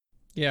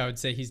 Yeah, I would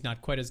say he's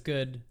not quite as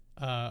good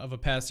of a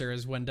passer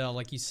as Wendell,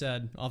 like you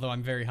said, although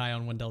I'm very high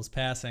on Wendell's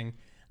passing.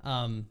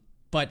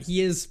 But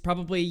he is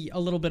probably a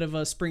little bit of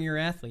a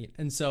springier athlete,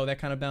 and so that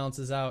kind of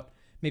balances out.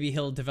 Maybe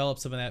he'll develop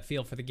some of that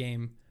feel for the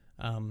game.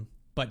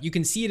 But you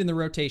can see it in the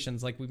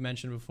rotations, like we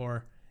mentioned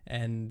before,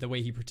 and the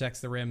way he protects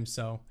the rim,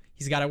 so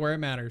he's got it where it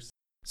matters.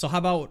 So how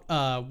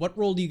about what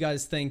role do you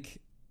guys think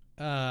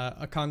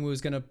Okongwu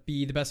is going to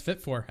be the best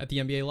fit for at the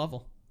NBA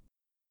level?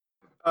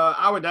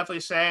 I would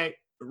definitely say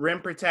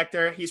rim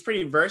protector. He's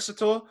pretty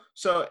versatile.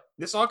 So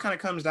this all kind of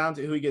comes down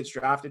to who he gets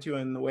drafted to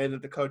and the way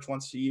that the coach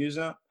wants to use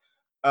him.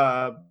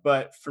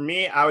 But for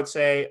me, I would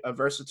say a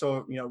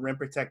versatile, rim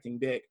protecting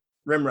big,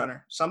 rim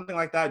runner, something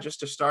like that, just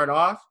to start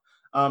off.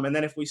 And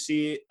then if we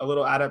see a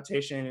little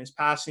adaptation in his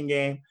passing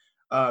game,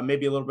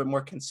 maybe a little bit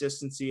more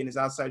consistency in his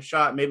outside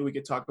shot, maybe we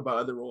could talk about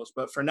other roles.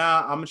 But for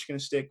now, I'm just going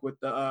to stick with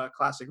the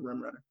classic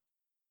rim runner.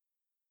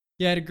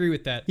 Yeah, I'd agree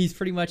with that. He's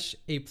pretty much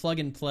a plug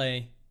and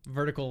play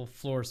vertical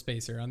floor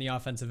spacer on the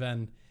offensive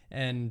end.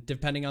 And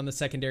depending on the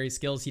secondary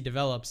skills he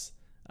develops,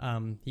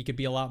 he could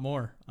be a lot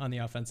more on the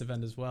offensive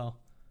end as well.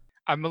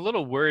 I'm a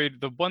little worried.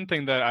 The one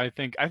thing that I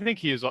think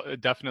he is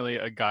definitely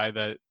a guy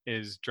that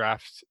is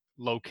draft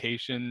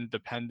location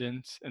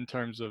dependent in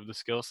terms of the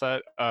skill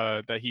set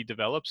that he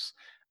develops.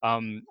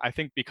 I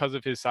think because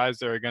of his size,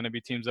 there are going to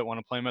be teams that want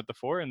to play him at the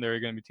 4, and there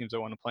are going to be teams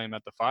that want to play him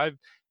at the 5.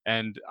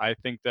 And I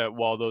think that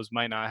while those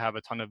might not have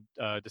a ton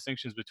of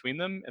distinctions between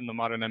them in the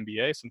modern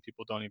NBA, some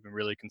people don't even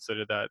really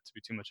consider that to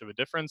be too much of a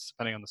difference,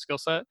 depending on the skill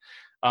set.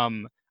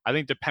 I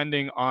think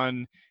depending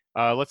on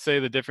let's say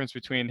the difference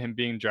between him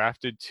being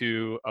drafted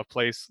to a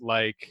place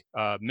like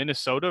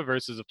Minnesota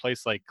versus a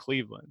place like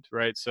Cleveland,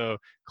 right? So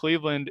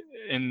Cleveland,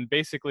 in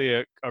basically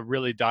a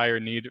really dire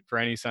need for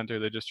any center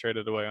that just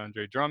traded away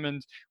Andre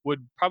Drummond,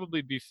 would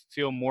probably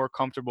feel more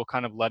comfortable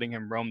kind of letting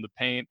him roam the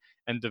paint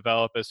and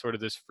develop as sort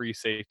of this free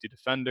safety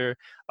defender.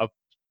 A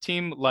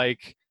team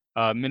like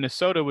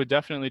Minnesota would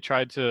definitely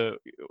try to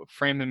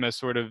frame him as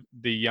sort of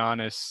the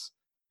Giannis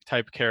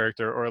type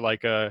character, or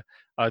like a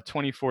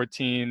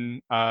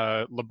 2014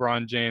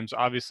 LeBron James.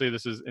 Obviously,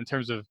 this is in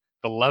terms of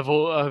the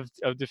level of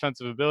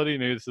defensive ability.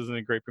 Maybe this isn't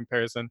a great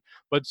comparison,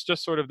 but it's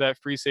just sort of that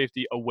free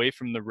safety away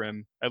from the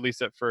rim, at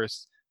least at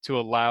first, to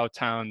allow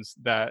Towns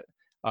that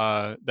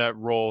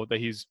role that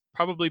he's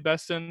probably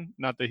best in.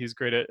 Not that he's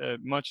great at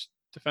much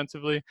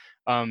defensively,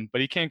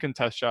 but he can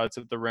contest shots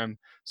at the rim.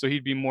 So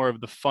he'd be more of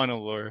the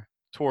funneler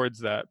towards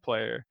that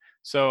player.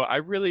 So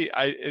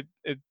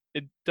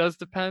it does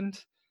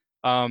depend.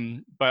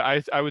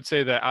 But I would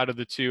say that out of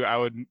the two, I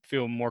would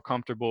feel more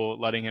comfortable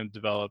letting him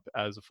develop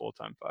as a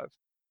full-time 5.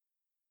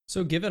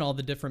 So given all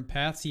the different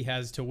paths he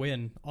has to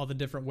win, all the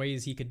different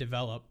ways he could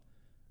develop,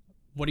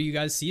 what do you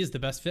guys see as the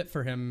best fit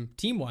for him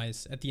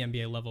team-wise at the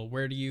NBA level?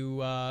 Where do you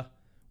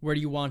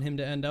want him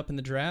to end up in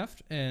the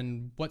draft,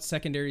 and what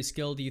secondary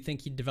skill do you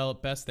think he'd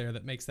develop best there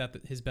that makes that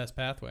his best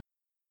pathway?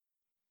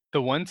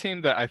 The one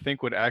team that I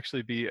think would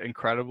actually be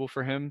incredible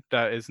for him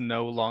that is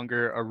no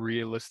longer a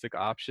realistic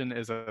option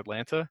is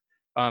Atlanta.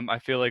 I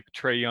feel like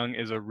Trae Young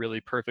is a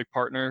really perfect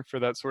partner for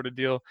that sort of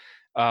deal,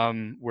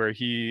 where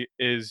he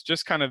is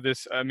just kind of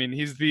this. I mean,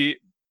 he's the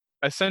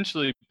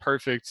essentially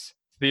perfect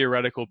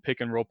theoretical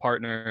pick and roll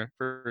partner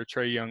for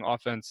Trae Young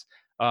offense.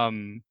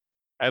 Um,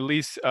 at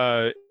least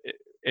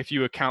if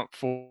you account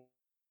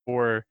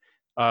for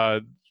uh,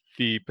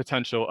 the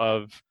potential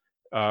of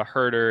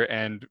Herder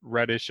and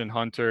Reddish and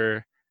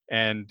Hunter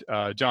and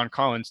John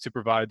Collins to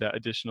provide that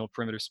additional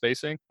perimeter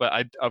spacing. But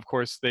of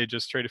course, they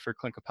just traded for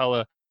Clint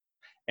Capella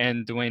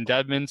and Dwayne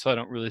Dedmon, so I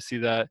don't really see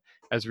that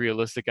as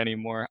realistic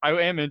anymore. I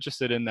am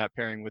interested in that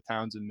pairing with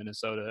Towns in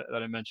Minnesota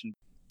that I mentioned.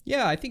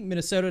 Yeah, I think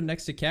Minnesota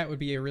next to Cat would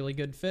be a really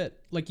good fit.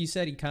 Like you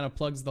said, he kind of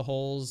plugs the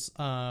holes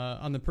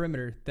on the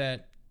perimeter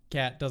that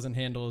Cat doesn't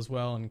handle as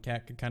well, and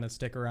Cat could kind of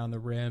stick around the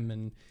rim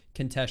and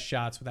contest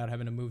shots without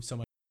having to move so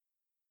much.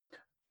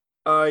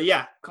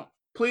 Yeah,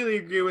 completely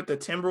agree with the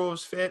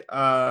Timberwolves fit.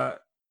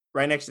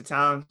 Right next to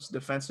Towns,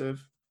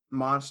 defensive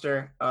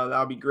monster. That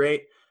would be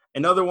great.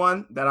 Another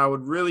one that I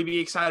would really be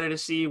excited to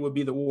see would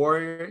be the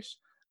Warriors.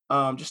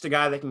 Just a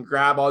guy that can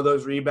grab all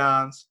those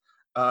rebounds,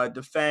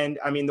 defend.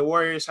 I mean, the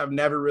Warriors have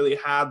never really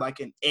had like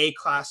an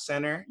A-class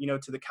center,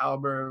 to the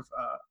caliber of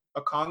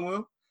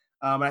Okongwu.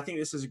 And I think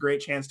this is a great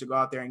chance to go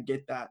out there and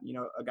get that,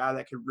 a guy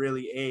that could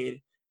really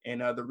aid in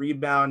the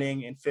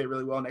rebounding and fit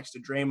really well next to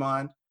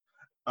Draymond.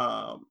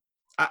 Um,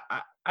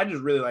 I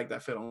just really like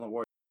that fit on the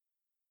Warriors.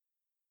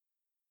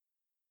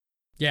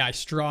 Yeah, I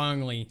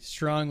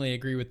strongly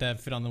agree with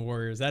that fit on the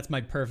Warriors. That's my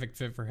perfect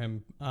fit for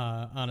him,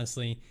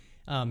 honestly.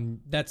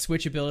 That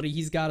switchability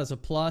he's got is a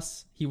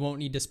plus. He won't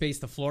need to space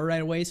the floor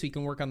right away, so he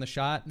can work on the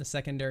shot and the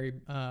secondary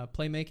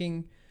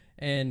playmaking.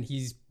 And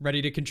he's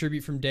ready to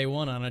contribute from day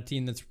one on a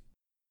team that's.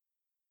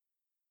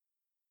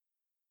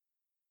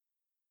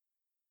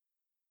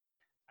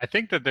 I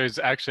think that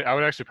I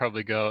would actually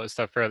probably go a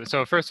step further.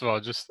 So first of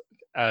all, just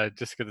to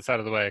get this out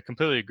of the way, I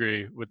completely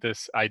agree with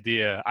this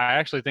idea. I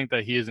actually think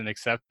that he is an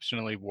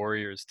exceptionally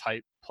Warriors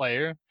type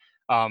player.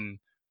 Um,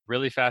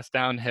 really fast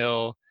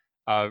downhill,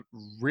 uh,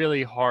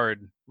 really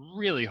hard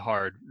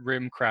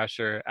rim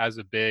crasher as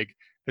a big,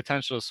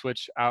 potential to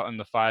switch out in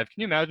the five. Can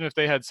you imagine if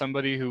they had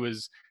somebody who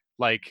was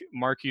like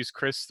Marquise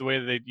Chris, the way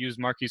that they used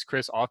Marquise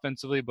Chris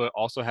offensively, but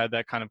also had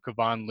that kind of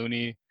Kevon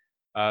Looney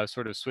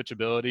sort of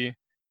switchability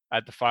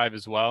at the five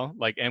as well,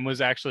 like, and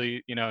was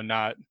actually,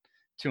 not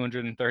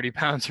 230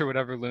 pounds or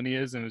whatever Looney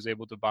is, and was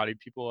able to body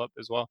people up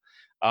as well.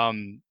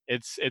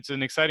 It's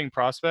an exciting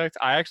prospect.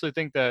 I actually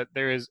think that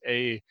there is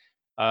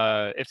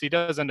if he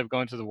does end up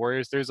going to the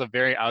Warriors, there's a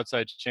very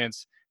outside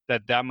chance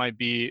that that might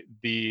be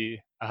the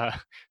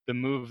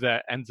move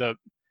that ends up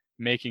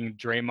making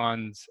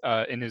Draymond's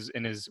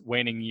in his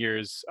waning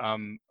years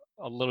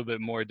a little bit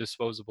more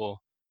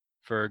disposable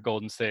for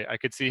Golden State. I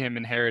could see him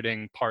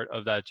inheriting part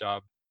of that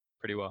job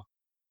pretty well.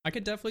 I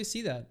could definitely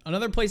see that.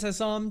 Another place I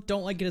saw him,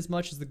 don't like it as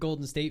much as the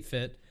Golden State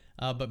fit,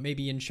 but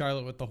maybe in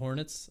Charlotte with the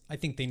Hornets. I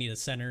think they need a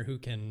center who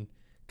can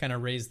kind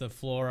of raise the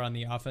floor on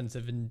the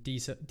offensive and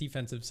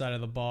defensive side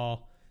of the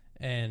ball.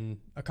 And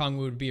Okongwu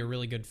would be a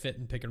really good fit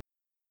in pick and.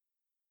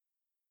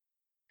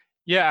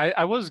 Yeah,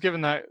 I was giving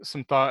that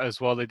some thought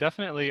as well. They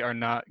definitely are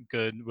not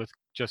good with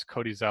just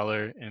Cody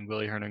Zeller and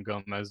Willie Hernan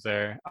Gomez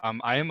there.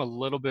 I am a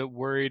little bit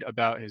worried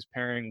about his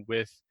pairing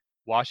with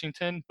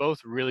Washington, both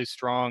really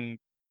strong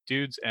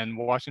dudes, and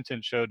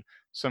Washington showed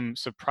some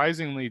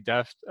surprisingly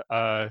adept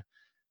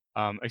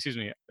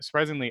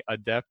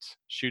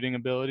shooting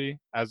ability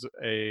as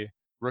a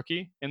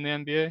rookie in the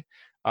NBA.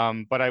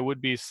 But I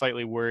would be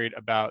slightly worried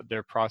about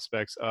their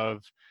prospects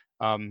of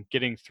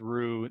getting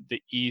through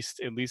the East,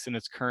 at least in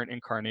its current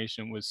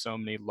incarnation, with so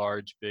many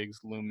large bigs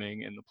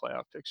looming in the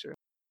playoff picture.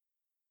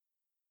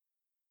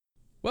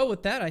 Well,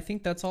 with that, I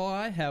think that's all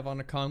I have on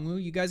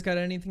Okongwu. You guys got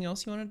anything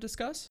else you want to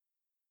discuss?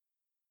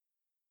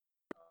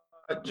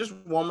 Just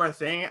one more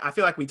thing. I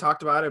feel like we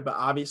talked about it, but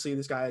obviously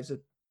this guy is a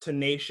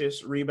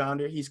tenacious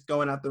rebounder. He's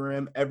going at the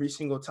rim every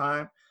single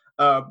time.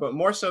 But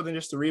more so than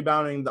just the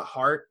rebounding, the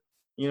heart.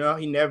 He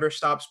never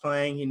stops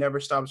playing. He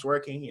never stops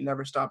working. He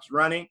never stops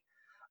running.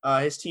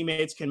 His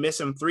teammates can miss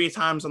him 3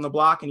 times on the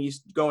block, and he's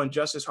going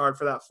just as hard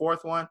for that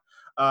fourth one.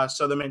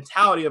 So the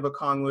mentality of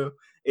Okongwu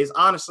is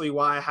honestly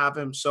why I have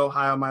him so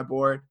high on my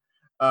board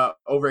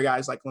over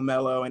guys like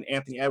LaMelo and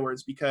Anthony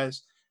Edwards,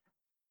 because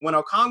when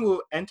Okongwu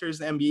enters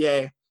the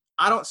NBA,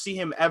 I don't see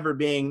him ever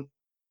being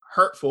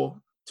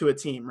hurtful to a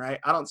team, right?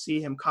 I don't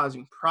see him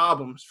causing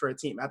problems for a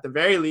team. At the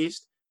very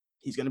least,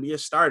 he's going to be a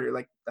starter.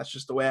 Like, that's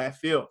just the way I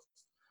feel.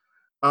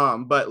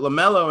 But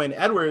LaMelo and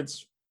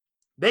Edwards,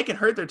 they can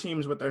hurt their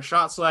teams with their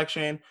shot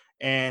selection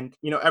and,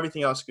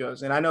 everything else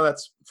goes. And I know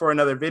that's for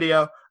another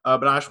video,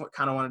 but I just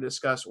kind of want to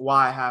discuss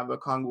why I have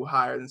Okongwu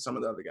higher than some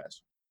of the other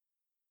guys.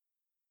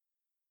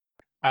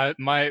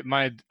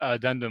 My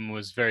addendum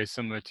was very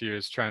similar to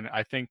yours, Trent.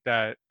 I think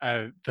that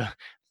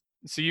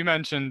so you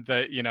mentioned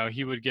that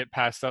he would get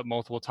passed up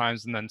multiple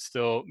times and then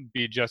still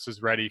be just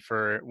as ready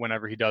for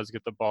whenever he does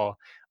get the ball.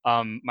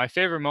 My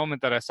favorite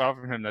moment that I saw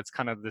from him, that's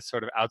kind of this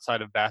sort of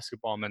outside of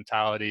basketball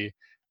mentality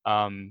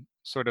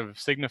sort of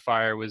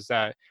signifier, was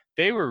that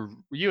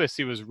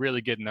USC was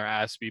really getting their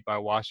ass beat by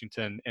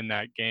Washington in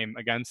that game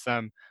against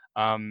them,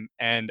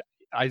 and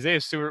Isaiah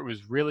Stewart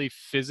was really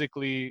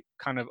physically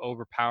kind of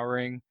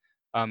overpowering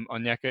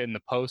Onyeka in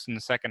the post in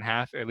the second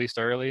half, at least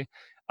early.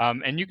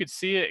 And you could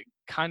see it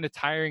kind of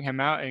tiring him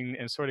out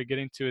and sort of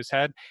getting to his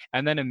head.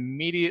 And then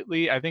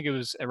immediately, I think it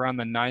was around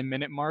the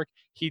 9-minute mark,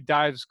 he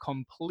dives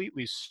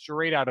completely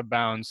straight out of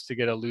bounds to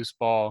get a loose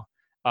ball.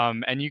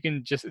 And you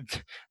can just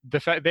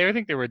I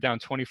think they were down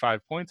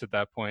 25 points at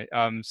that point.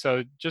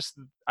 So just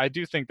I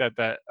do think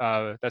that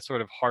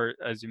sort of heart,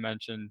 as you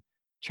mentioned,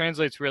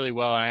 translates really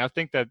well. And I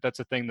think that that's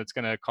a thing that's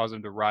going to cause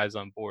him to rise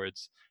on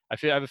boards. I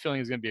have a feeling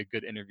he's going to be a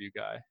good interview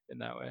guy in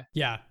that way.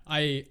 Yeah,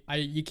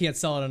 you can't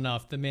sell it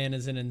enough. The man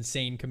is an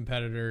insane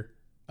competitor,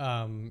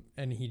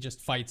 and he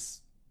just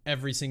fights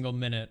every single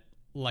minute.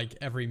 Like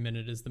every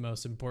minute is the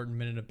most important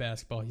minute of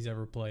basketball he's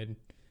ever played.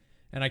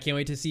 And I can't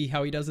wait to see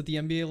how he does at the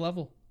NBA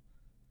level.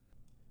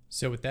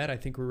 So with that, I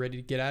think we're ready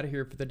to get out of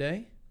here for the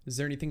day. Is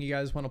there anything you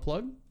guys want to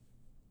plug?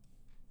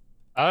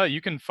 You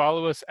can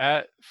follow us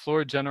at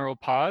Floor General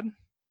Pod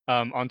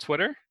on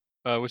Twitter,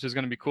 which is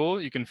going to be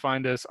cool. You can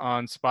find us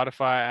on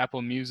Spotify,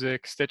 Apple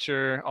Music,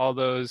 Stitcher, all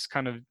those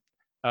kind of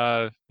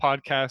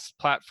podcast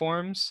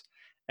platforms.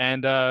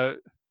 And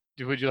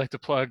would you like to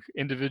plug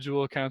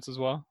individual accounts as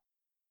well?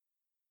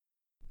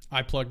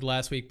 I plugged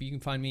last week, but you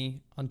can find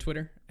me on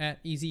Twitter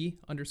at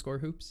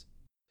EZ_hoops.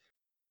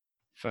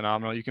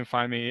 Phenomenal. You can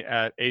find me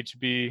at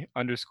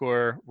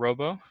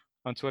HB_Robo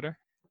on Twitter.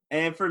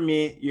 And for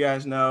me, you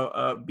guys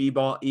know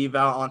B-Ball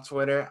Eval on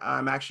Twitter.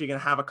 I'm actually going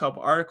to have a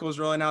couple articles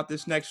rolling out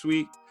this next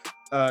week.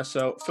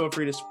 So feel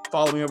free to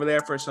follow me over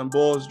there for some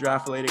Bulls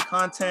draft-related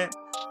content.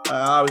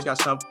 I always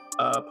got stuff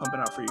pumping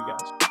out for you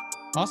guys.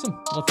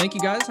 Awesome. Well, thank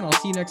you guys, and I'll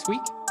see you next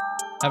week.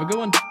 Have a good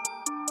one.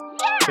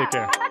 Take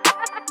care.